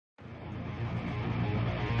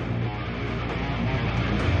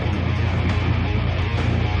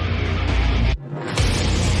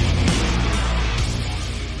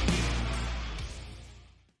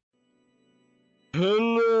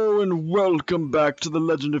Welcome back to the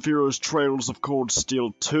Legend of Heroes Trails of Cold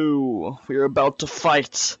Steel 2. We are about to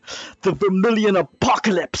fight the Vermilion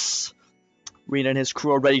Apocalypse. Rean and his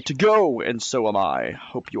crew are ready to go, and so am I.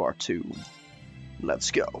 Hope you are too.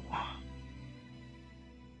 Let's go.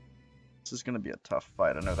 This is gonna be a tough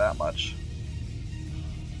fight, I know that much.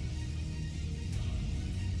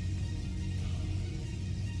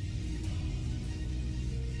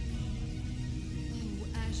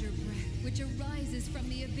 Which arises from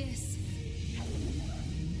the abyss.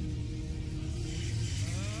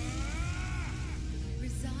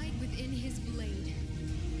 Reside within his blade,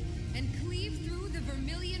 and cleave through the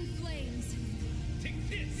vermilion flames. Take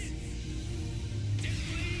this!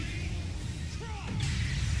 Deadly Cross!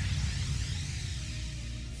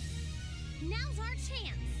 Now's our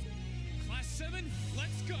chance! Class 7,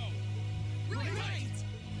 let's go! Right!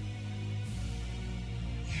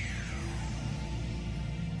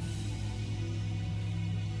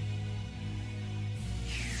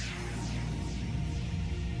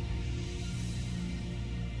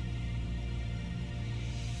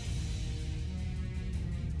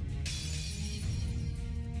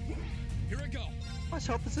 Here I go. How much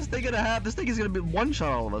health is this thing gonna have? This thing is gonna be one-shot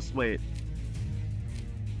all of us. Wait.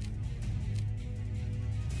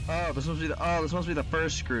 Oh, this must be the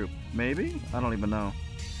first group. Maybe? I don't even know.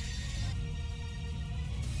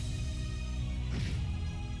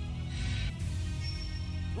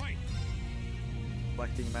 Right.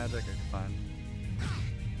 Reflecting magic, okay, fine.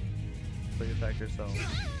 So you attack yourself.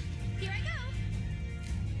 Here I go!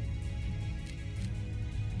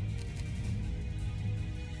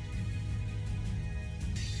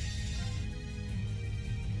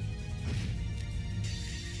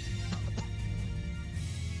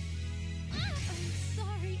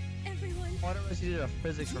 Why don't I see a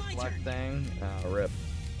physics reflect thing? Rip.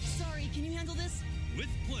 Sorry, can you handle this? With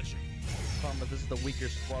pleasure. Problem, but this is the weaker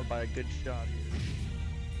squad by a good shot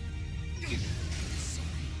here.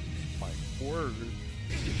 My word.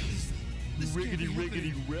 Riggedy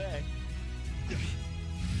riggedy wreck.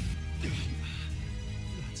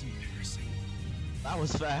 That's embarrassing. That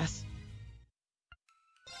was fast.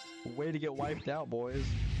 Way to get wiped out, boys.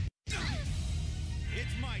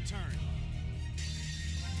 It's my turn.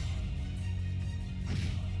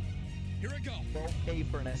 Here I go.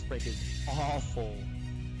 12k for an S-break is awful.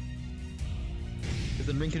 Because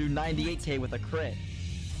then Ring can do 98k with a crit.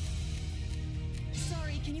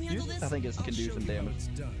 Sorry, can you handle this? I think it can do some damage. It's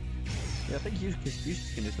done. Yeah, I think you can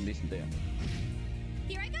do some decent damage.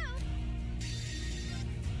 Here I go!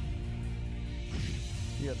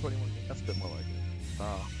 You got 21k. That's a bit more like it.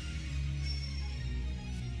 Oh.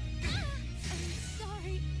 I'm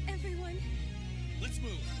sorry, everyone. Let's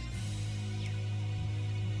move.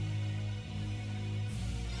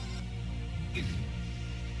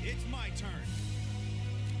 It's my turn.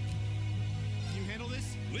 Can you handle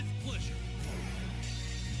this? With pleasure.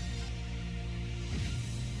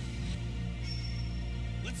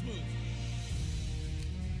 Let's move.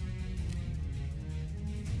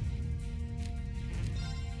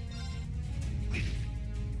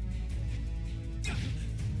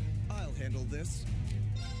 I'll handle this.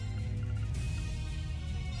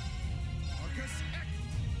 Marcus,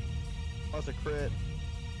 That's a crit.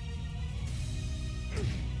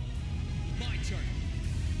 my turn.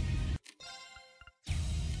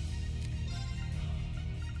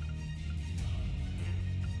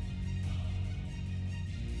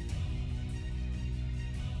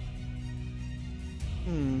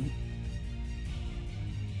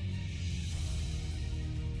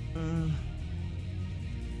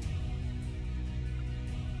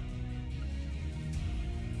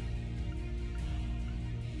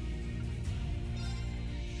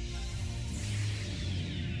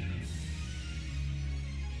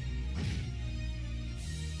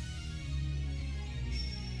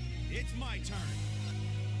 It's my turn.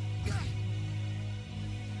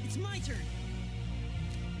 It's my turn.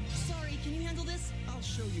 Sorry, can you handle this? I'll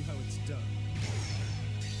show you how it's done.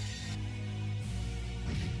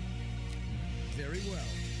 Very well.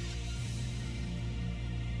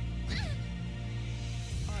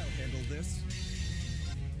 I'll handle this.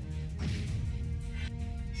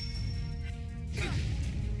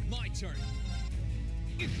 My turn.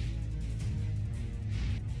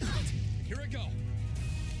 Here I go.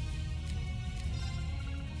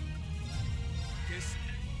 Marcus,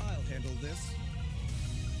 I'll handle this.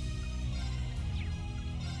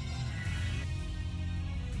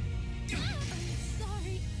 I'm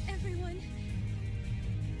sorry, everyone.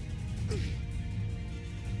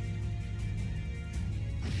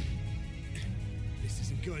 This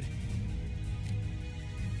isn't good.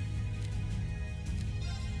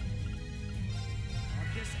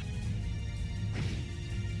 Marcus,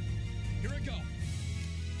 Here I go.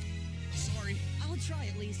 Sorry. I'll try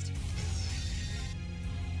at least.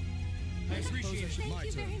 I appreciate it. Thank My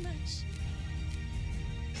you turn. very much.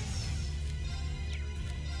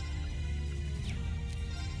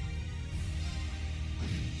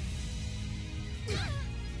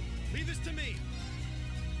 Leave this to me.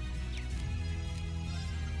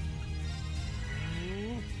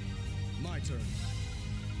 My turn.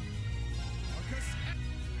 Marcus.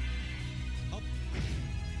 Up.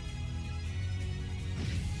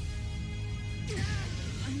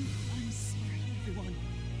 I'm sorry, everyone.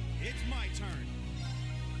 It's my turn.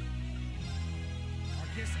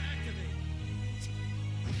 Marcus, activate.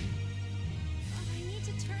 Oh, I need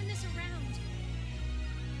to turn this around.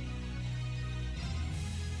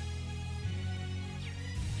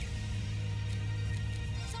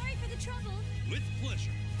 Sorry for the trouble. With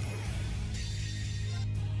pleasure.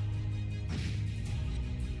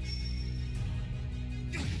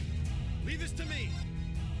 Leave this to me.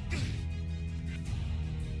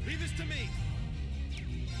 Leave this to me.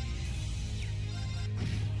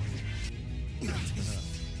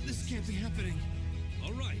 This can't be happening.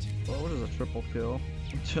 All right. Well, what is a triple kill?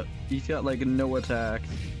 He's got like no attack.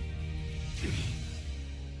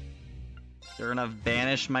 You're gonna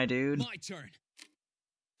vanish, my dude? My turn.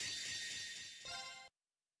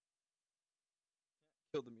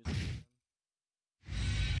 Kill the music.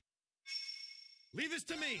 Leave this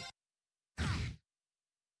to me.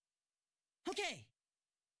 Okay.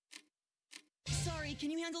 Sorry,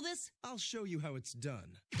 can you handle this? I'll show you how it's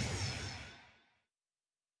done.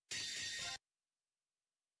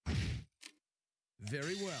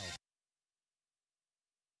 Very well.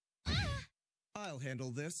 I'll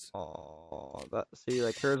handle this. Oh, that see,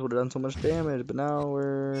 like hers would have done so much damage, but now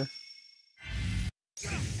we're.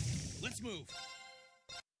 Let's move.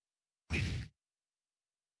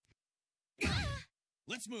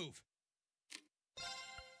 Let's move.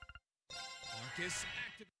 Marcus,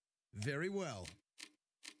 active. Very well.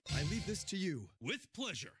 I leave this to you. With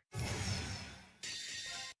pleasure.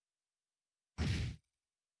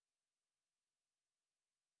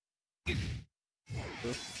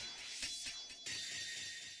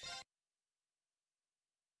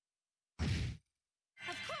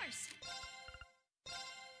 Of course.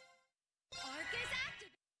 Arcus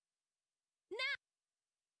active. Now.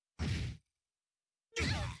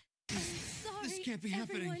 Sorry. This can't be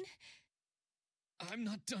happening. everyone. I'm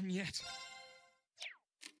not done yet.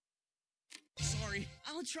 Sorry.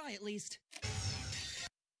 I'll try at least.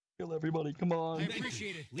 Kill everybody, come on. I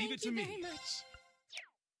appreciate it. Leave Thank it to you me. very much.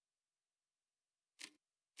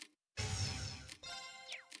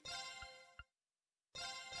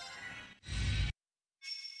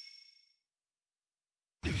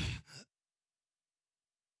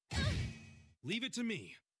 Leave it to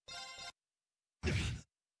me.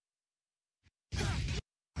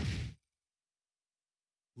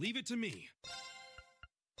 Leave it to me.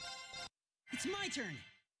 It's my turn.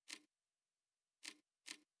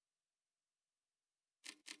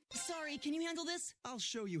 Sorry, can you handle this? I'll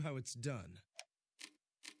show you how it's done.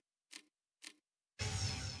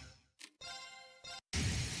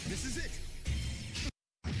 This is it.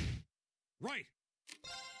 Right.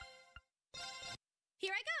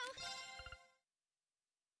 Here I go.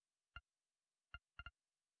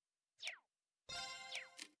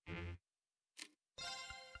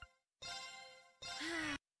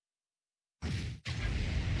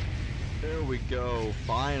 There we go,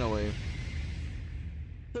 finally.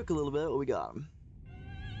 Took a little bit, but we got him.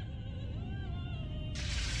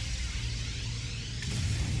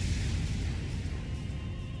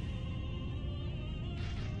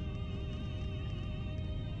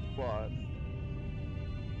 Squad.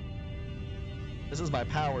 This is my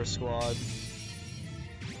power squad.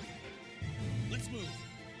 Let's move.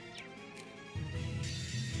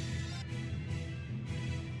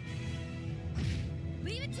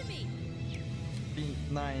 Leave it to me.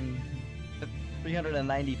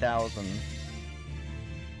 390,000.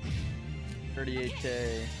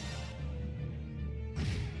 38k.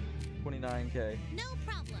 29k. No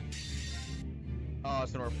problem. Oh,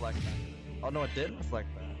 it's gonna reflect that. Oh no, it did reflect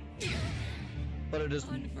that. But it is.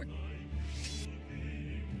 Come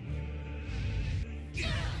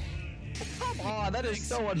on, that is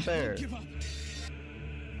so unfair. I won't give up.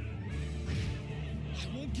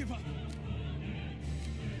 I won't give up.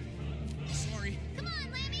 Sorry. Come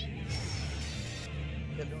on, Lammy.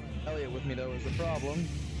 Yeah, don't have Elliot with me though is the problem.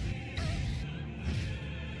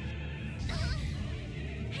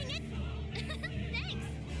 Hang it. Thanks.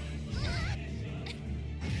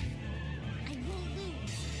 I won't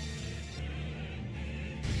lose.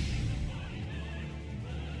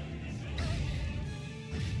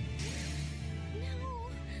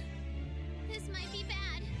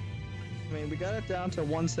 I mean, we got it down to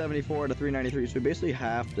 174 to 393, so we basically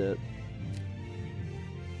halved it.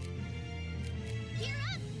 Gear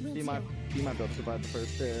up! He might be able to survive the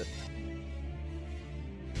first hit.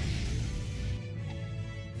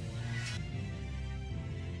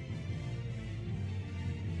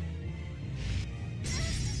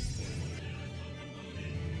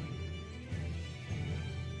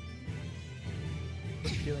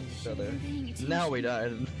 Killing each other. Now we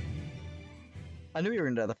died. I knew we were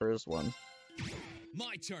gonna die the first one.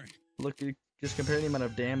 My turn. Look, just comparing the amount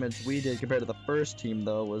of damage we did compared to the first team,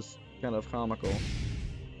 though, was kind of comical.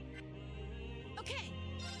 Okay.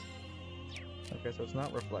 Okay, so it's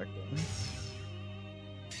not reflecting.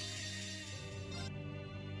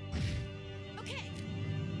 Okay.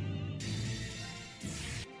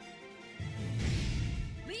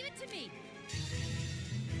 Leave it to me.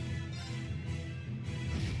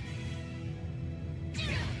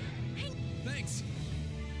 Thanks.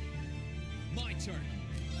 My turn.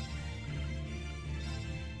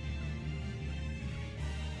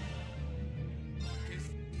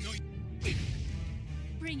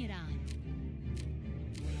 Bring it on.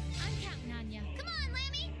 I'm counting on you. Come on,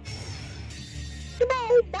 Lammy. Come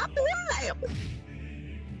on, Papa Lamb!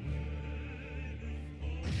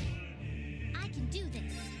 I can do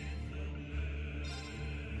this.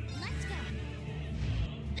 Let's go.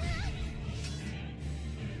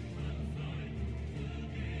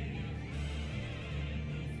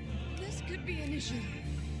 This could be an issue.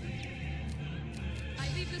 I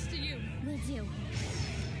leave this to you. Will do.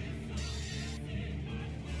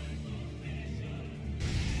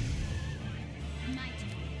 My turn.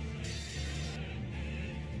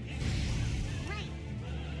 Right.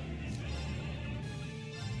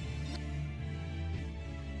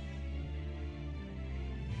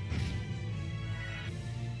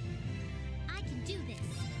 I can do this.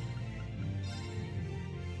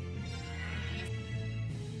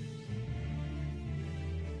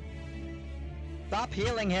 Stop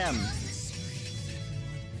healing him!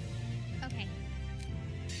 Okay.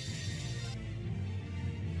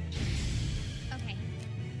 Okay.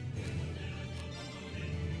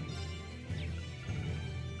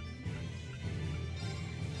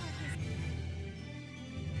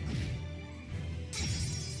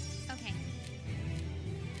 Okay.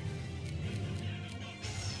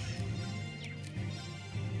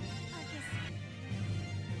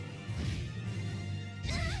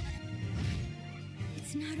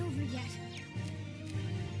 It's not over yet.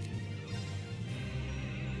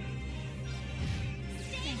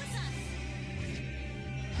 Stay with us.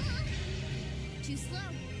 Too slow.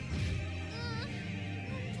 I'm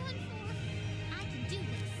done for. I can do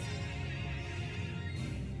this.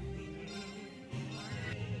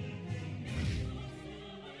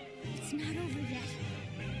 It's not over yet.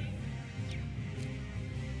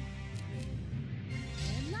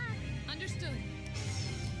 Good luck. Understood.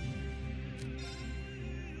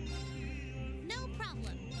 No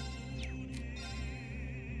problem.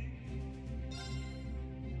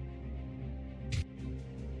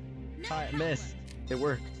 No I problem. missed. It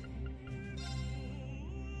worked.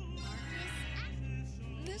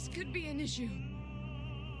 This could be an issue.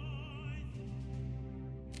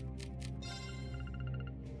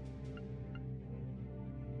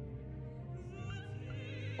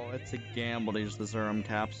 Oh, it's a gamble to use the Zerum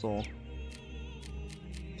capsule.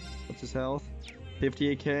 What's his health?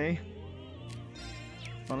 58k?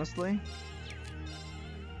 Honestly?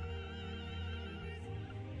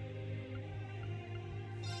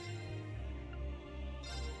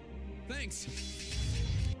 Thanks.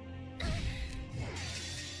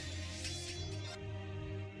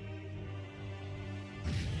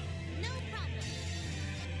 No problem.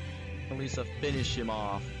 At least to finish him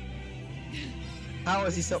off. How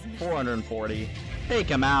is he so 440? Take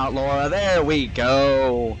him out, Laura. There we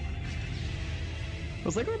go. It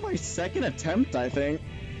was like my second attempt, I think.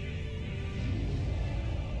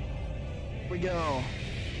 Here we go.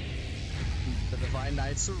 The Divine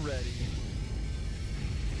Knights are ready.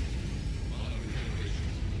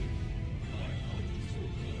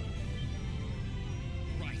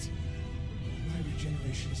 Right. My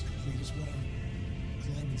regeneration is complete as well.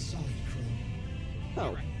 Climb inside, Crow.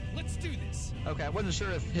 Oh, Let's do this. okay. I wasn't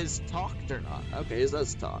sure if his talked or not. Okay, his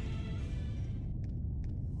does talk.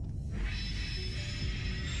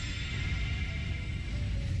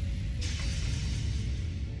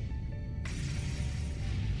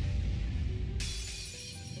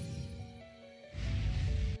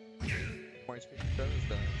 More HP does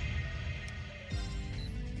that.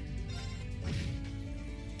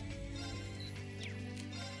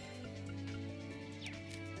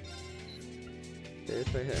 Okay,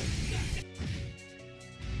 it's right here.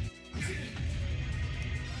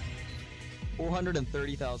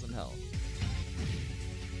 430,000 health.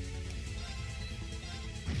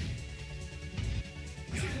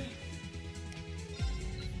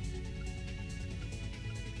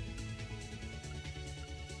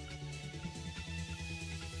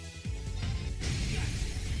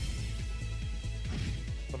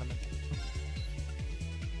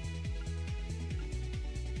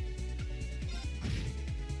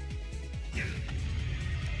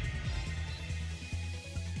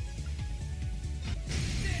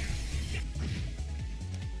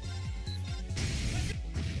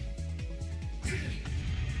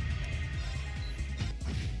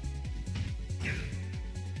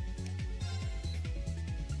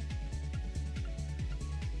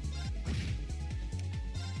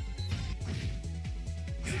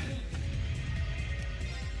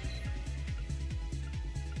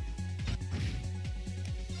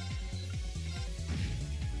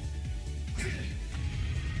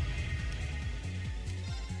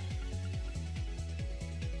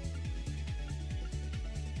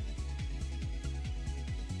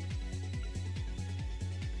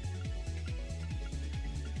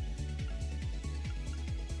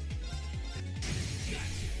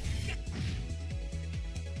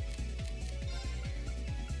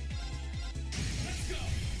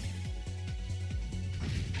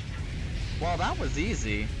 Well, that was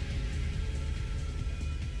easy.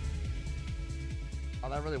 Oh,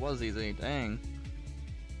 that really was easy. Dang.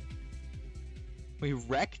 We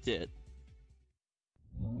wrecked it.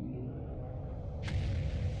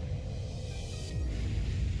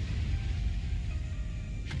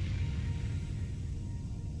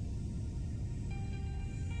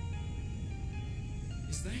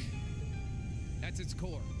 Is that? That's its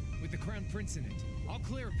core, with the Crown Prince in it. I'll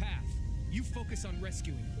clear a path. You focus on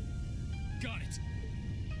rescuing her. Got it.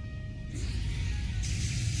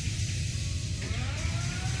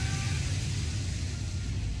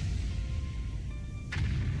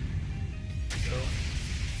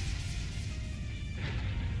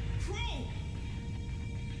 Crow!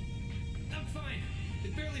 I'm fine.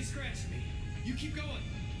 It barely scratched me. You keep going.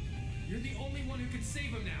 You're the only one who can save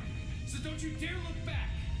him now. So don't you dare look back.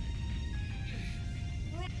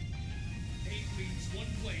 8 wings, 1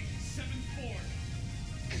 blade, 7th form.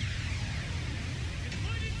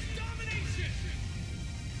 Domination!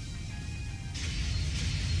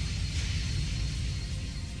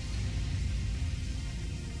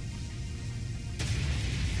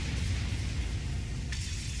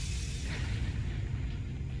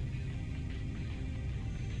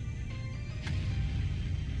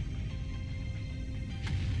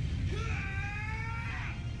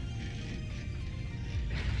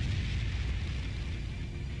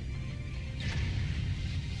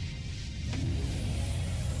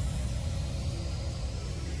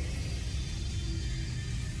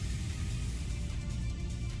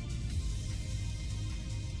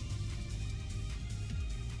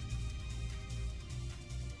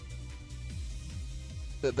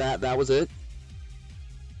 That was it?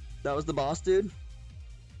 That was the boss, dude?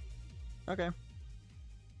 Okay.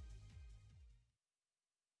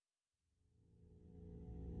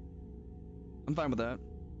 I'm fine with that.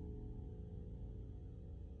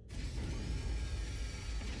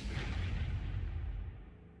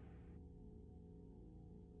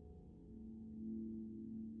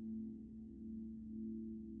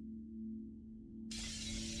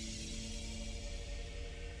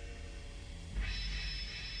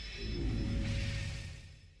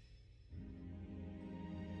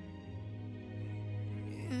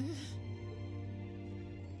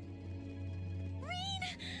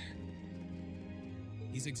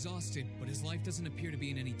 He's exhausted, but his life doesn't appear to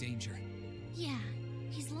be in any danger. Yeah,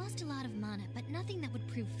 he's lost a lot of mana, but nothing that would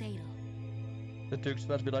prove fatal. The Duke's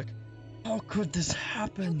about to be like, how could this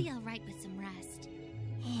happen? He'll be alright with some rest.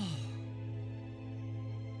 Oh,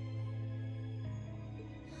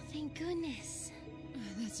 thank goodness.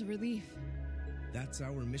 That's a relief. That's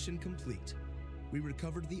our mission complete. We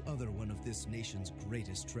recovered the other one of this nation's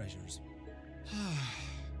greatest treasures.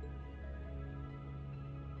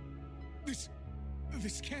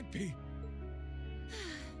 This can't be.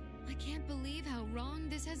 I can't believe how wrong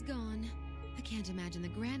this has gone. I can't imagine the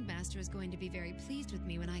Grandmaster is going to be very pleased with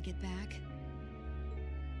me when I get back.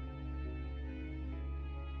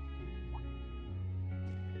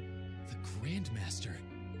 The Grandmaster?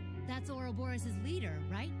 That's Ouroboros' leader,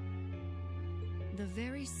 right? The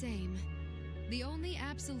very same. The only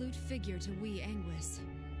absolute figure to we Anguis.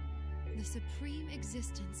 The supreme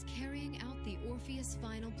existence carrying out the Orpheus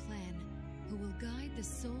final plan, who will guide the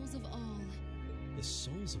souls of all. The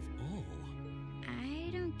souls of all? I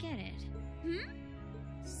don't get it.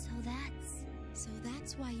 So that's... So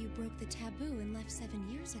that's why you broke the taboo and left 7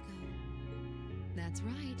 years ago. That's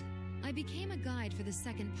right. I became a guide for the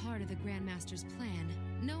second part of the Grandmaster's plan,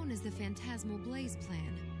 known as the Phantasmal Blaze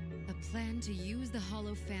Plan. A plan to use the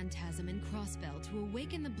Hollow Phantasm and Crossbell to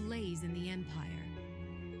awaken the blaze in the Empire.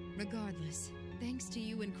 Regardless, thanks to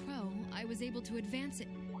you and Crow, I was able to advance it.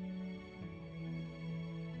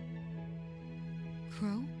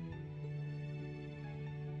 Crow?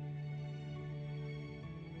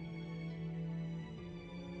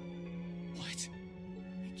 What?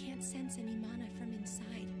 I can't sense any mana from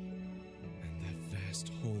inside. And that vast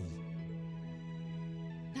hole.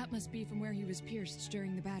 That must be from where he was pierced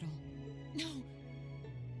during the battle. No!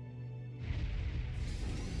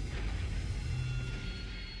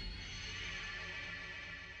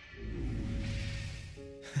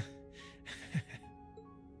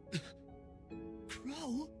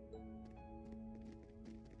 Crow?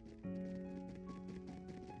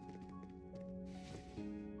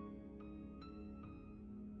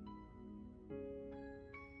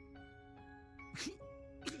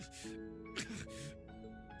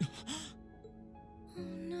 Oh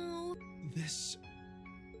no. This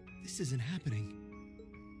isn't happening.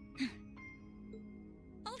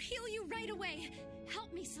 I'll heal you right away.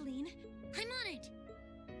 Help me, Celine. I'm on it.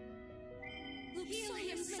 Heal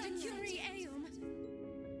him, Securi Eum.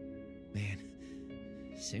 Man,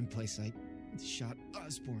 same place I shot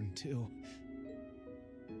Osborne, too.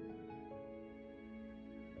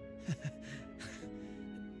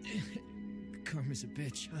 Karma's a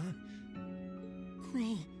bitch, huh?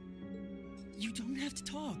 Crow, you don't have to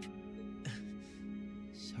talk.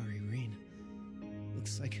 Sorry, Rean.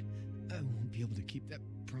 Looks like I won't be able to keep that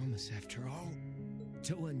promise after all.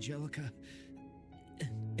 Toa, Angelica,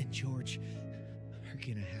 and George are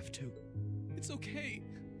gonna have to. It's okay.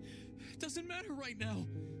 It doesn't matter right now.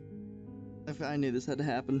 I knew this had to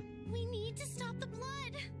happen. We need to stop the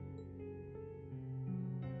blood.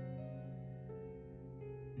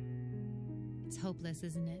 It's hopeless,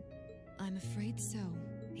 isn't it? I'm afraid so.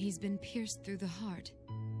 He's been pierced through the heart.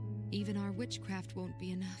 Even our witchcraft won't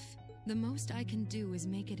be enough. The most I can do is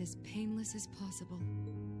make it as painless as possible.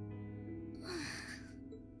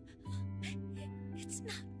 It's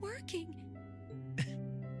not working.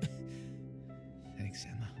 Thanks,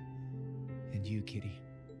 Emma. And you, Kitty.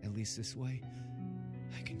 At least this way,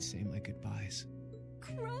 I can say my goodbyes.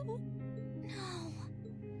 Crow? No.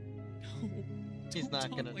 No. He's Don't not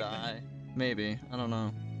talk gonna like die. that. Maybe. I don't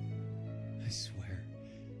know. I swear,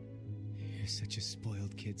 you're such a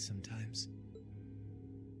spoiled kid sometimes.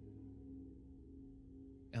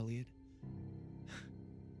 Elliot,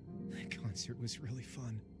 that concert was really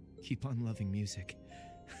fun. Keep on loving music.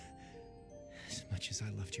 As much as I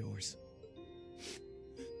loved yours.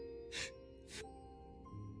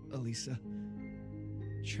 Elisa,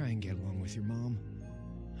 try and get along with your mom.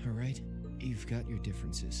 Alright? You've got your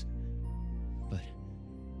differences. But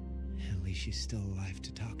at least she's still alive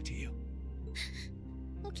to talk to you.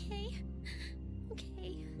 Okay.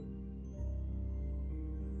 Okay.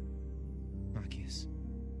 Machias,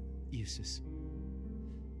 Eustace,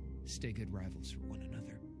 stay good rivals for one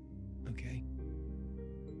another, okay?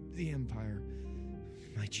 The Empire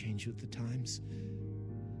might change with the times,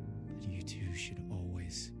 but you two should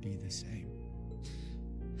always be the same.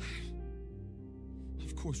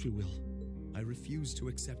 Of course we will. I refuse to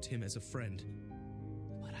accept him as a friend,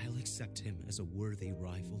 but I'll accept him as a worthy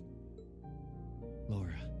rival.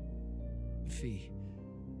 Laura, Fee,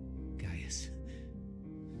 Gaius,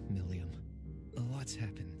 Milliam, a lot's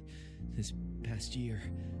happened this past year,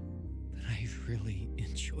 but I've really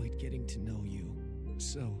enjoyed getting to know you.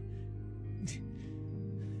 So,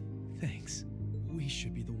 thanks. We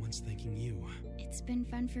should be the ones thanking you. It's been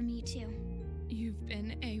fun for me too. You've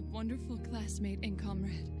been a wonderful classmate and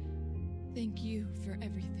comrade. Thank you for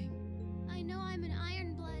everything. I know I'm an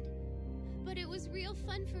Ironblood, but it was real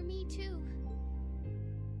fun for me too.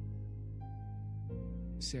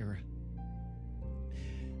 Sarah,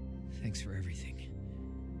 thanks for everything.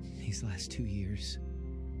 These last 2 years.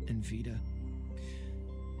 And Vita.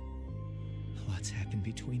 A lot's happened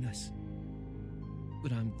between us.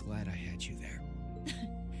 But I'm glad I had you there.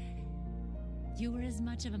 You were as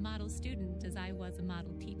much of a model student as I was a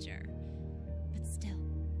model teacher. But still,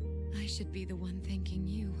 I should be the one thanking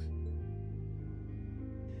you.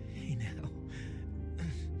 Hey now.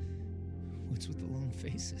 What's with the long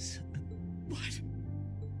faces? What?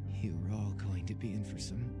 You're all going to be in for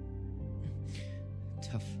some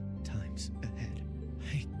tough times ahead.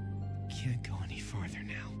 I can't go any farther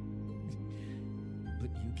now.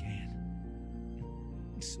 But you can.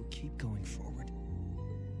 So keep going forward.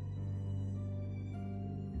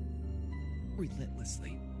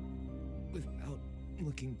 Relentlessly. without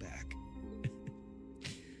looking back.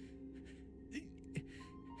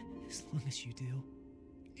 As long as you do,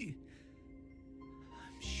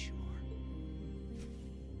 I'm sure.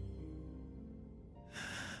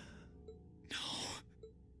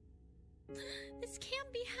 No. This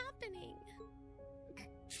can't be happening.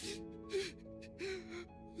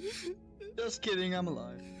 Just kidding, I'm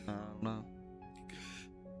alive. No.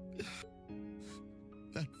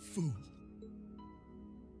 That fool.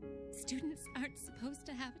 Students aren't supposed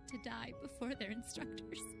to have to die before their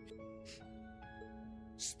instructors.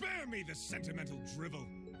 Spare me the sentimental drivel.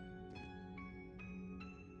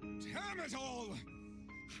 Damn it all!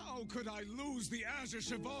 How could I lose the Azure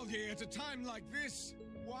Chevalier at a time like this?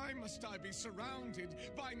 Why must I be surrounded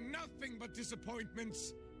by nothing but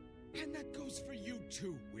disappointments? And that goes for you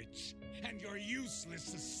too, witch, and your useless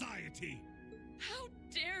society. How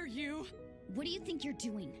dare you? What do you think you're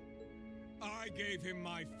doing? I gave him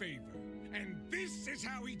my favor, and this is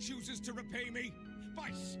how he chooses to repay me?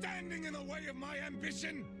 By standing in the way of my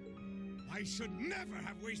ambition? I should never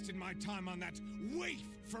have wasted my time on that waif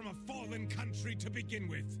from a fallen country to begin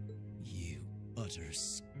with. You utter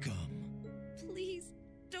scum. Please,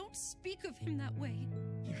 don't speak of him that way.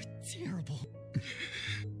 You're terrible.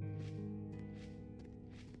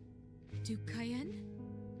 Duke Cayenne,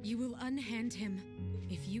 you will unhand him.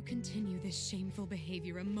 If you continue this shameful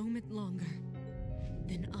behavior a moment longer,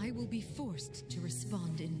 then I will be forced to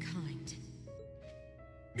respond in kind.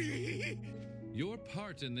 Your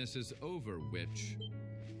part in this is over, witch.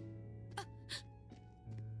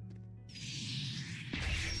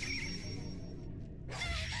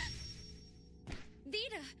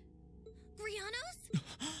 Vita! Grianos?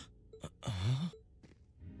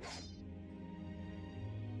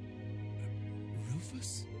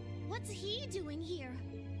 Rufus? What's he doing here?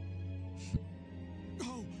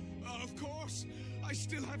 Oh, of course! I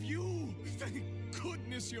still have you! Thank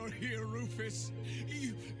goodness you're here, Rufus!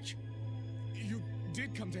 You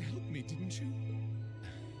did come to help me, didn't you?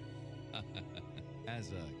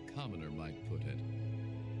 As a commoner might put it,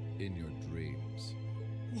 in your dreams.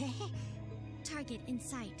 What? Target in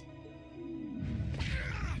sight.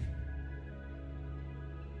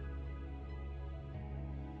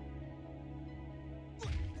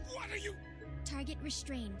 What are you? Target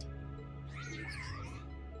restrained.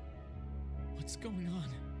 What's going on?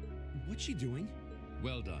 What's she doing?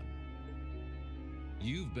 Well done.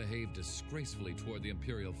 You've behaved disgracefully toward the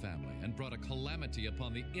Imperial family and brought a calamity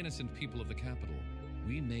upon the innocent people of the capital.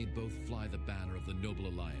 We may both fly the banner of the Noble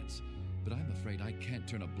Alliance, but I'm afraid I can't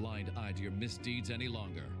turn a blind eye to your misdeeds any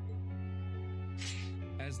longer.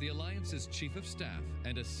 As the Alliance's Chief of Staff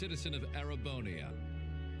and a citizen of Erebonia,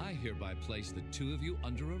 I hereby place the two of you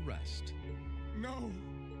under arrest. No!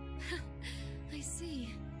 I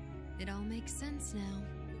see. It all makes sense now.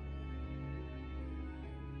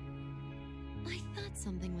 I thought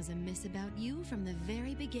something was amiss about you from the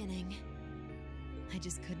very beginning. I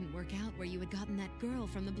just couldn't work out where you had gotten that girl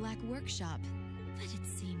from the Black Workshop. But it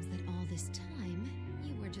seems that all this time,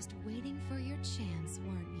 you were just waiting for your chance,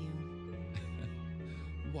 weren't you?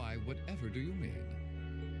 Why, whatever do you mean?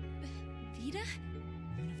 Vita?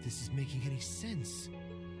 None of this is making any sense.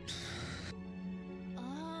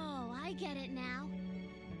 Oh, I get it now.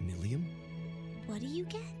 Millium? What do you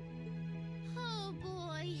get? Oh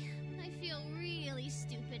boy, I feel really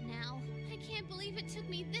stupid now. I can't believe it took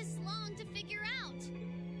me this long to figure out.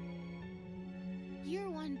 You're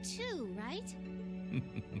one too, right?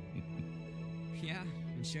 Yeah,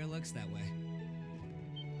 it sure looks that way.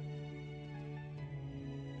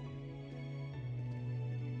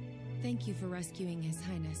 Thank you for rescuing His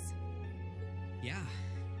Highness. Yeah,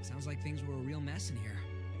 sounds like things were a real mess in here.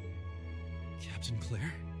 Captain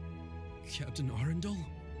Claire? Captain Arundel?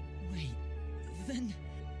 Wait, then...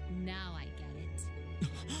 Now I get it.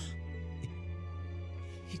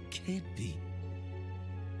 It can't be.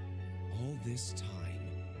 All this time,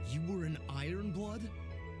 you were an Ironblood?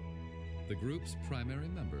 The group's primary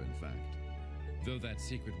member, in fact. Though that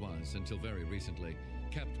secret was, until very recently,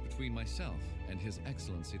 kept between myself and His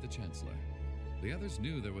Excellency the Chancellor. The others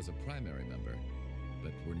knew there was a primary member,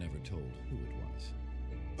 but were never told who it was.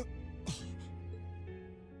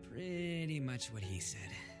 Pretty much what he said.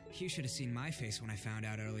 You should have seen my face when I found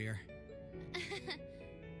out earlier.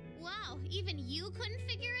 Wow, even you couldn't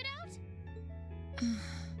figure it out?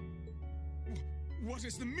 What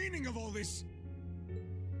is the meaning of all this?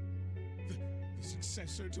 The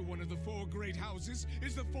successor to one of the four great houses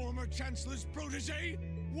is the former Chancellor's protege?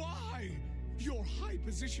 Why? Your high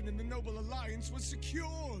position in the Noble Alliance was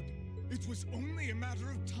secured. It was only a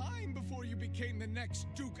matter of time before you became the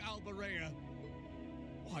next Duke Albarea.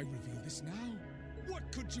 Why reveal this now?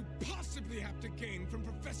 What could you possibly have to gain from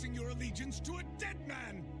professing your allegiance to a dead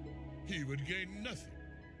man? He would gain nothing,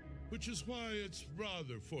 which is why it's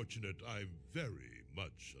rather fortunate I'm very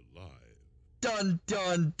much alive. Dun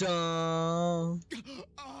dun dun!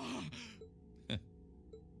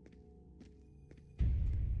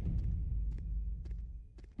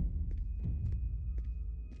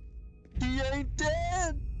 He ain't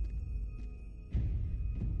dead!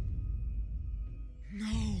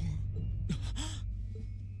 No.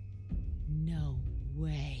 No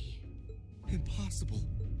way. Impossible.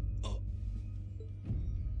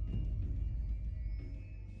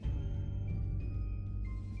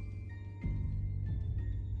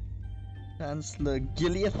 Chancellor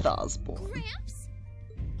Gilead Thorsborn. Gramps?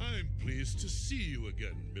 I'm pleased to see you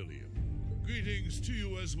again, Milliam. Greetings to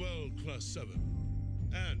you as well, Class VII.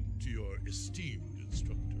 And to your esteemed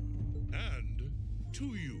instructor. And to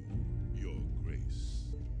you, Your Grace.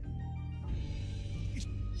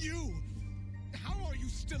 You! How are you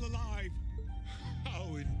still alive?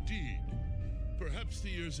 How indeed. Perhaps the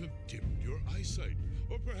years have dimmed your eyesight,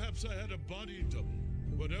 or perhaps I had a body double.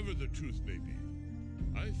 Whatever the truth may be,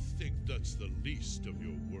 I think that's the least of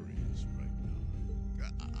your worries right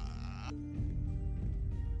now.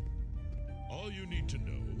 All you need to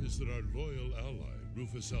know is that our loyal ally,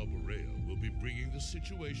 Rufus Alborea, will be bringing the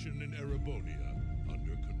situation in Erebonia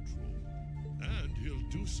under control. And he'll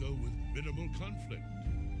do so with minimal conflict,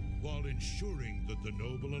 while ensuring that the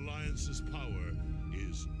Noble Alliance's power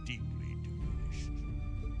is deeply diminished.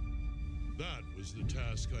 That was the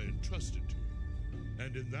task I entrusted to him,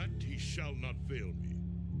 and in that he shall not fail me.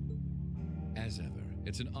 As ever,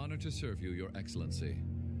 it's an honor to serve you, Your Excellency.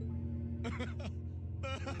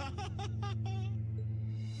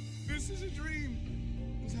 This is a dream.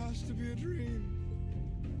 This has to be a dream.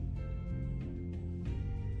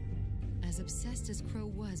 As obsessed as Crow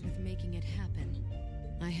was with making it happen,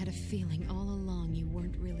 I had a feeling all along you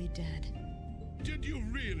weren't really dead. Did you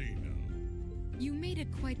really know? You made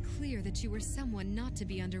it quite clear that you were someone not to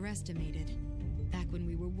be underestimated. Back when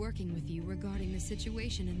we were working with you regarding the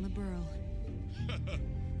situation in Liberl.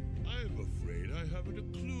 I'm afraid I haven't a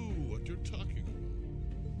clue what you're talking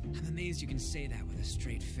about. I'm amazed you can say that with a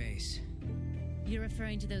straight face. You're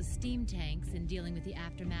referring to those steam tanks and dealing with the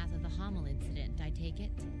aftermath of the Hamel incident, I take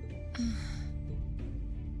it?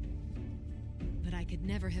 But I could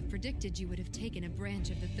never have predicted you would have taken a branch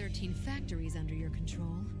of the 13 factories under your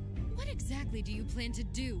control. What exactly do you plan to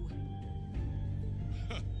do?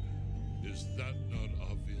 Is that not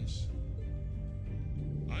obvious?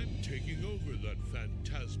 I'm taking over that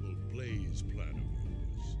phantasmal blaze plan of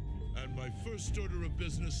yours. And my first order of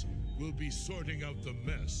business will be sorting out the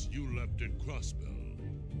mess you left in Crossbell.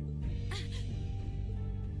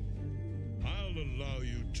 I'll allow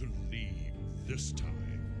you to leave this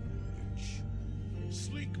time, witch.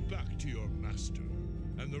 Slink back to your master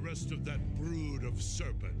and the rest of that brood of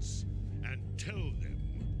serpents and tell them,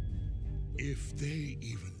 if they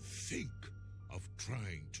even think of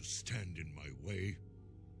trying to stand in my way,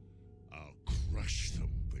 I'll crush them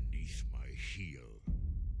beneath my heel.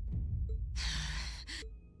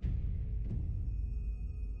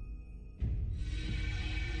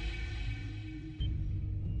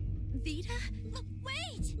 Vita? Look,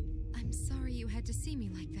 wait! I'm sorry you had to see me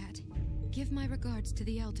like that. Give my regards to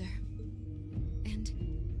the Elder. And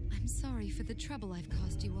I'm sorry for the trouble I've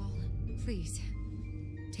caused you all. Please,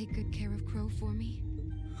 take good care of Crow for me.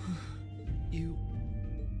 You...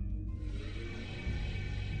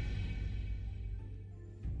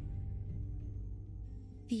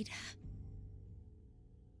 Vita.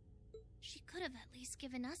 She could have at least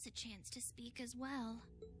given us a chance to speak as well.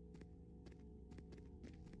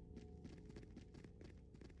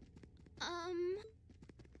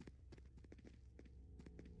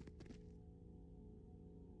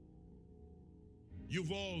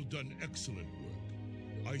 You've all done excellent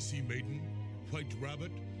work. Icy Maiden, White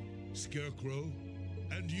Rabbit, Scarecrow,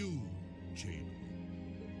 and you, Jade.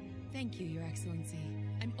 Thank you, Your Excellency.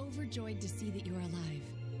 I'm overjoyed to see that you're alive.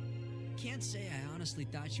 Can't say I honestly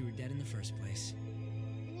thought you were dead in the first place.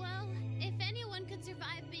 Well, if anyone could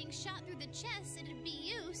survive being shot through the chest, it'd be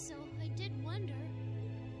you, so I did wonder.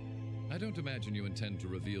 I don't imagine you intend to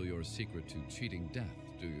reveal your secret to cheating death,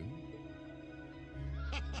 do you?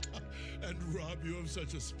 And rob you of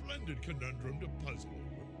such a splendid conundrum to puzzle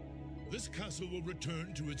over. This castle will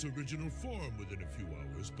return to its original form within a few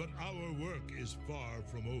hours, but our work is far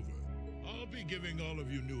from over. I'll be giving all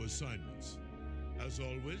of you new assignments. As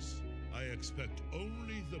always, I expect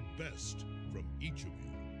only the best from each of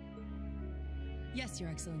you. Yes, Your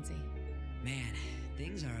Excellency. Man,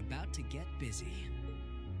 things are about to get busy.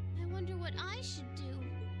 I wonder what I should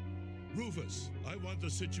do. Rufus, I want the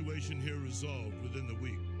situation here resolved within the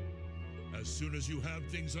week. As soon as you have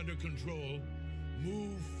things under control,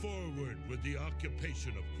 move forward with the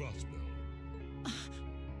occupation of Crossbell.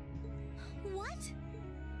 What?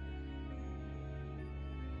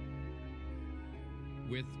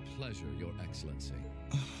 With pleasure, Your Excellency.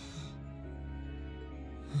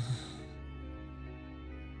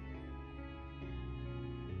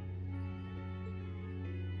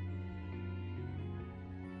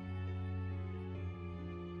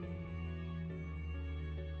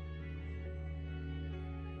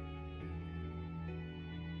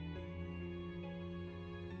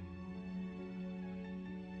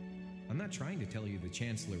 I'm not trying to tell you the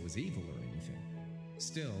Chancellor was evil or anything.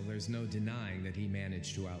 Still, there's no denying that he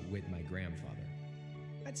managed to outwit my grandfather.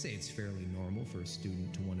 I'd say it's fairly normal for a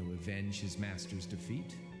student to want to avenge his master's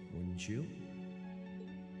defeat, wouldn't you?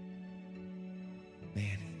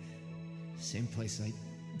 Man, same place I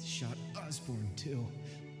shot Osborne, too.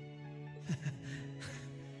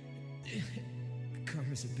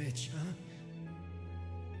 Karma's a bitch, huh?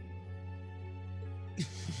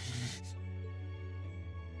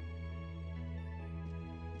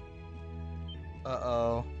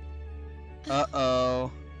 Uh-oh.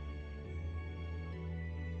 Uh-oh.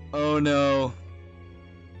 Oh no.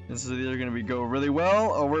 This is either gonna go really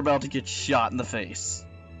well, or we're about to get shot in the face.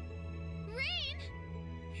 Rean!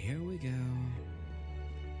 Here we go.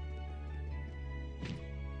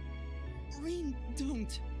 Rean,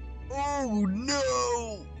 don't. Oh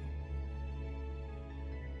no!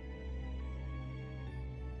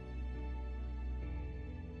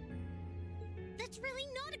 That's really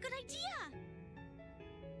not a good idea!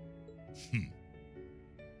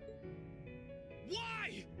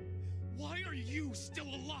 Why? Why are you still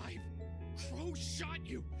alive? Crow shot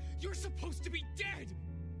you! You're supposed to be dead!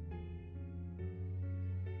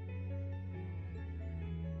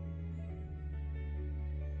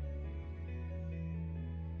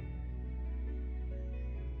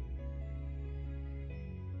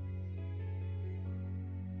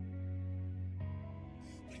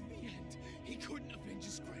 In the end, he couldn't avenge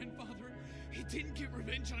his grandfather. He didn't get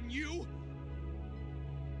revenge on you.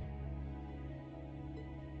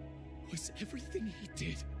 Was everything he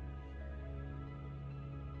did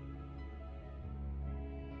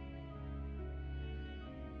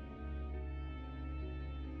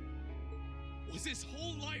was his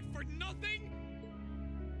whole life for nothing?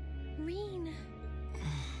 Rean.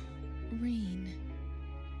 Rean.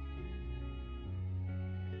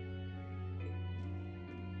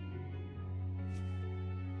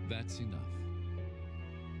 That's enough.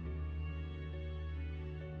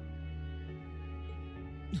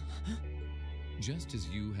 Just as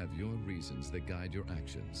you have your reasons that guide your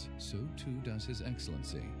actions, so too does His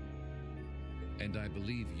Excellency. And I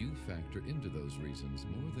believe you factor into those reasons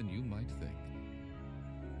more than you might think.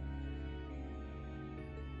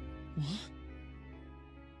 What?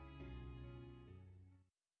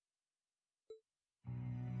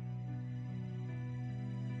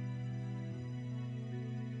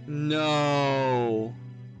 No.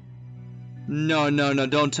 No,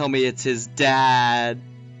 don't tell me it's his dad.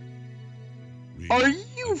 Are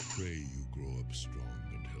you pray you grow up strong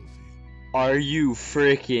and healthy. Are you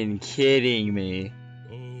freaking kidding me?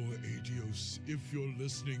 Oh, Adios, if you're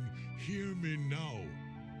listening, hear me now.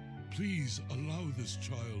 Please allow this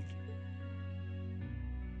child.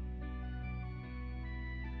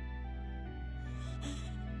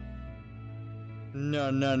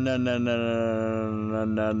 No.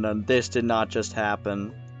 This did not just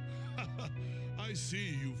happen. I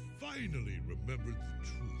see you finally remembered the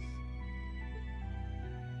truth.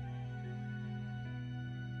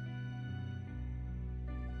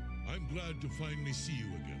 I'm glad to finally see you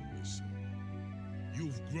again, my son.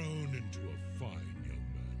 You've grown into a fine young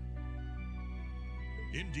man.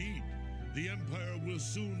 Indeed, the Empire will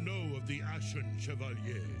soon know of the Ashen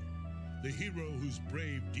Chevalier, the hero whose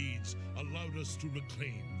brave deeds allowed us to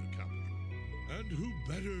reclaim the capital. And who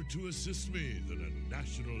better to assist me than a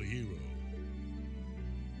national hero?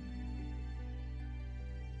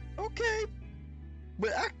 Okay.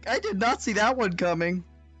 But I did not see that one coming.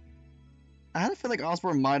 I had to feel like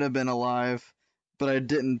Osborne might have been alive, but I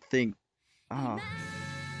didn't think... Oh.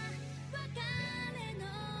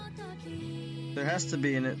 There has to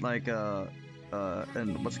be in it like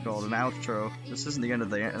and what's it called, an outro. This isn't the end of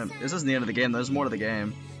the game. There's more to the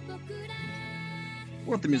game.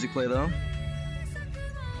 We'll let the music play though.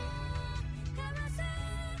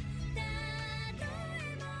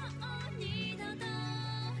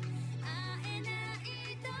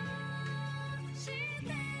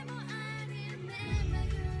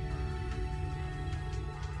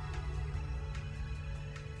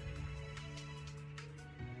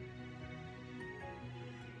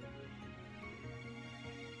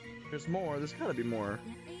 There's more. There's gotta be more.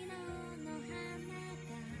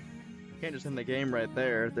 Can't just end the game right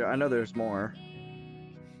there. I know there's more.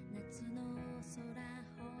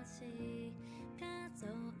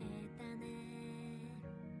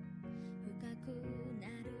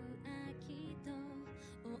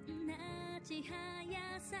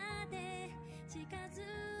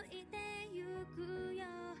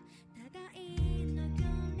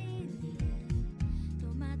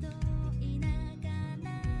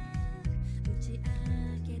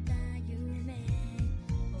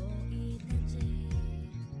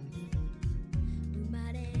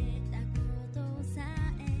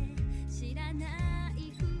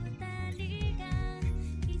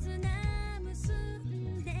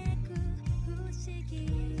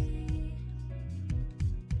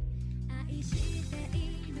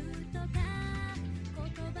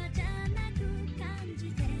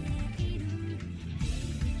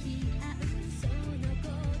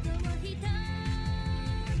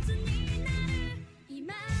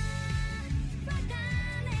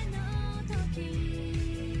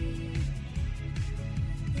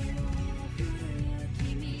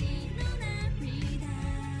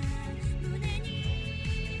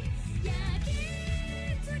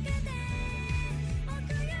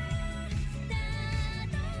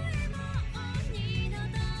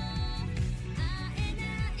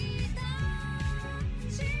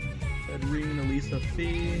 Rean, Elisa,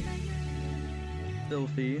 Fee,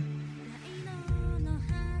 Sylphie.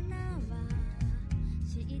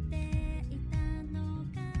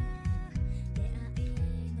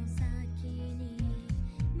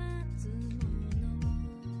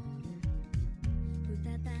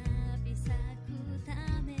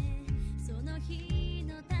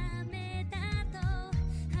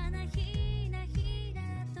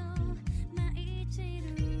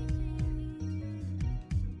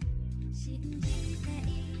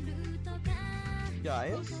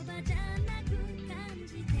 Guys?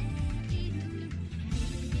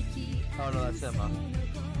 Oh no, that's Emma.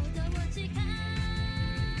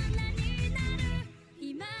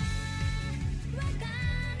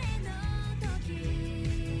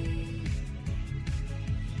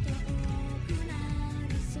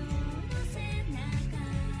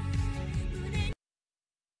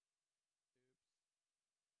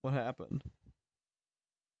 What happened?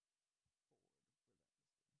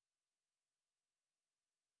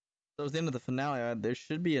 That was the end of the finale. There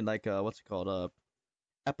should be like what's it called?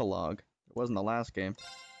 Epilogue. It wasn't the last game.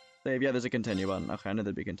 Save. Yeah, there's a continue button. Okay, I knew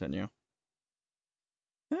there'd be continue.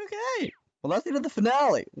 Okay. Well, that's the end of the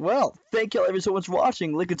finale. Well, thank y'all ever so much for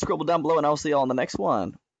watching. Link and scroll down below, and I'll see y'all on the next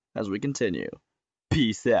one as we continue.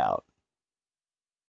 Peace out.